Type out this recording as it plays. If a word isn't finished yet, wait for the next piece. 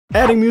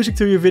Adding music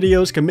to your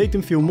videos can make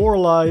them feel more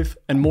alive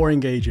and more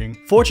engaging.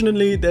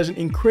 Fortunately, there's an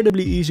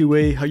incredibly easy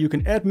way how you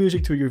can add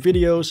music to your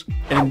videos,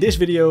 and in this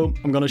video,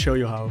 I'm gonna show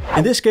you how.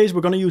 In this case, we're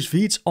gonna use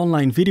VEED's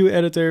online video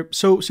editor,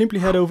 so simply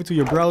head over to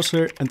your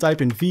browser and type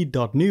in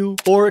veed.new,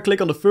 or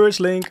click on the first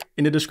link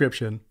in the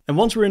description. And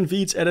once we're in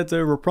VEED's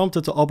editor, we're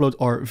prompted to upload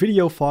our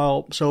video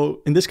file.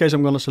 So in this case,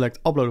 I'm gonna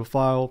select upload a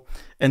file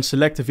and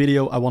select the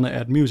video I wanna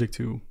add music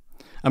to.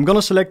 I'm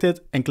gonna select it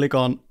and click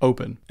on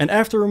open. And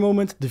after a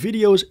moment, the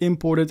video is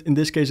imported. In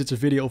this case, it's a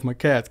video of my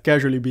cat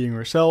casually being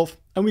herself,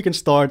 and we can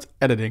start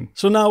editing.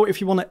 So now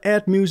if you wanna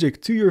add music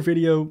to your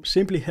video,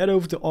 simply head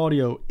over to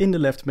audio in the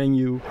left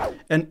menu.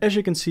 And as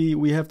you can see,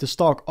 we have the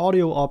stock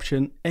audio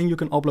option and you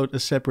can upload a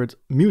separate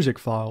music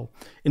file.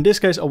 In this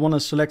case, I wanna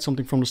select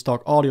something from the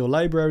stock audio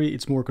library.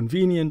 It's more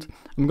convenient.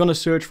 I'm gonna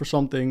search for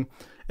something.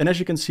 And as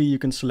you can see, you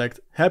can select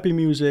happy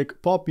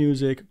music, pop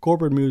music,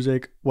 corporate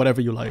music, whatever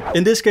you like.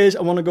 In this case,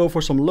 I want to go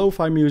for some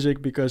lo-fi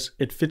music because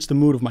it fits the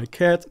mood of my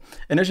cat.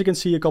 And as you can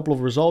see, a couple of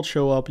results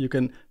show up. You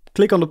can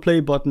click on the play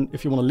button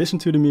if you want to listen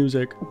to the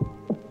music.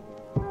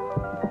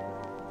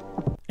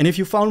 And if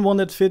you found one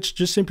that fits,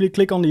 just simply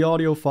click on the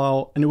audio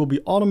file and it will be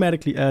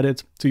automatically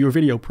added to your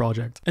video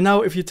project. And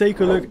now if you take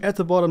a look at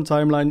the bottom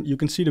timeline, you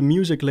can see the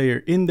music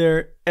layer in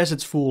there as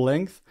its full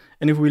length.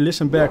 And if we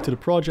listen back to the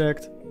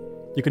project,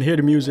 you can hear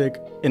the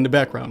music in the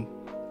background.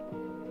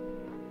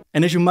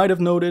 And as you might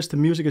have noticed, the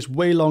music is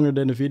way longer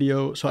than the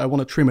video, so I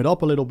want to trim it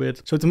up a little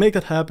bit. So to make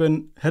that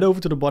happen, head over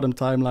to the bottom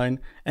timeline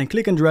and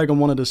click and drag on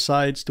one of the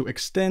sides to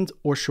extend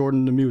or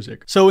shorten the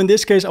music. So in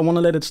this case, I want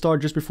to let it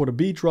start just before the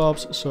beat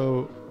drops.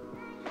 So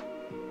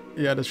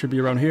yeah, that should be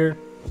around here.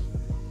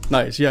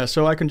 Nice, yeah,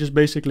 so I can just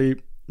basically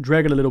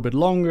drag it a little bit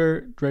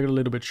longer, drag it a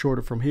little bit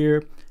shorter from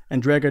here,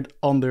 and drag it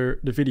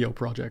under the video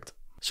project.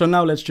 So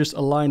now let's just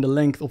align the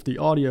length of the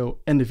audio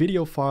and the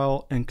video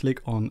file and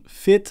click on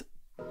fit.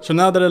 So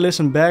now that I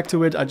listen back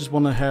to it, I just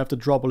want to have the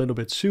drop a little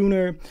bit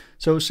sooner.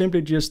 So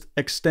simply just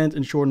extend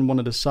and shorten one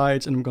of the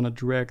sides, and I'm going to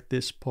drag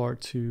this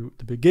part to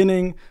the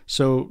beginning.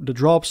 So the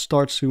drop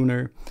starts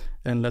sooner,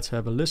 and let's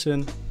have a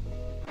listen.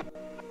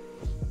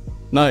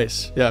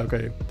 Nice, yeah,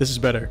 okay, this is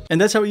better. And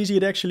that's how easy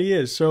it actually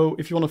is. So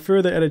if you want to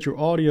further edit your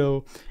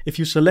audio, if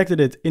you selected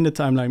it in the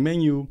timeline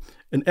menu,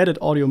 an edit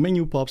audio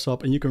menu pops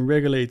up and you can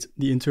regulate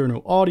the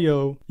internal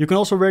audio. You can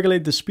also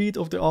regulate the speed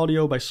of the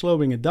audio by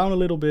slowing it down a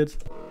little bit,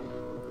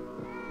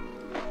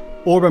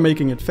 or by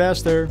making it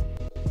faster.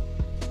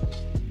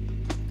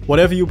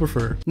 Whatever you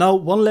prefer. Now,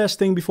 one last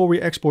thing before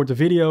we export the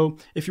video.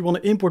 If you want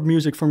to import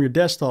music from your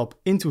desktop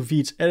into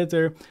VEED's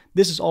editor,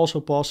 this is also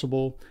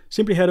possible.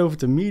 Simply head over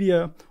to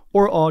media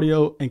or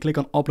audio and click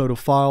on upload a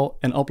file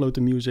and upload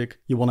the music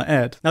you want to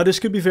add. Now this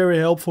could be very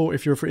helpful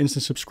if you're for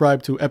instance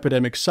subscribed to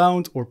Epidemic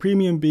Sound or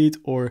Premium Beat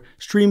or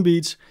Stream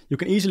Beats. You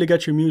can easily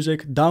get your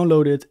music,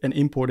 download it and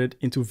import it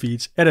into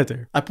VEED's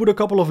editor. I put a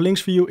couple of links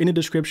for you in the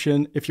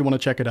description if you want to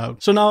check it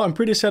out. So now I'm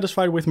pretty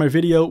satisfied with my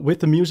video with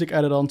the music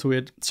added onto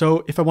it.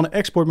 So if I want to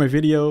export my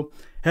video,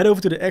 head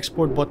over to the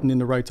export button in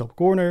the right top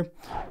corner,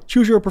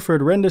 choose your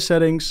preferred render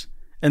settings,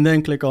 and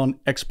then click on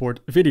export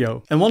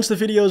video. And once the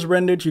video is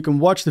rendered, you can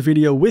watch the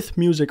video with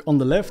music on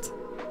the left.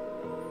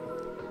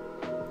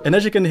 And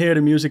as you can hear,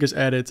 the music is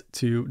added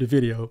to the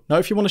video. Now,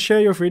 if you want to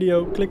share your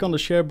video, click on the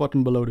share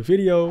button below the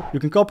video. You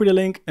can copy the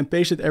link and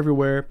paste it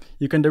everywhere.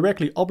 You can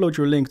directly upload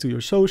your link to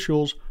your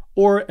socials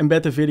or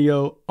embed the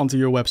video onto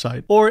your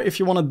website. Or if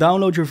you want to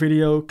download your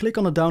video, click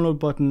on the download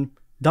button,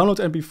 download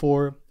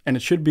MP4, and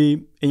it should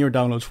be in your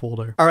downloads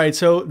folder. All right,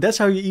 so that's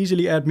how you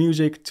easily add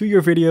music to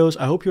your videos.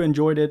 I hope you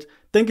enjoyed it.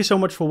 Thank you so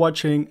much for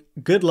watching.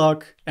 Good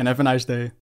luck and have a nice day.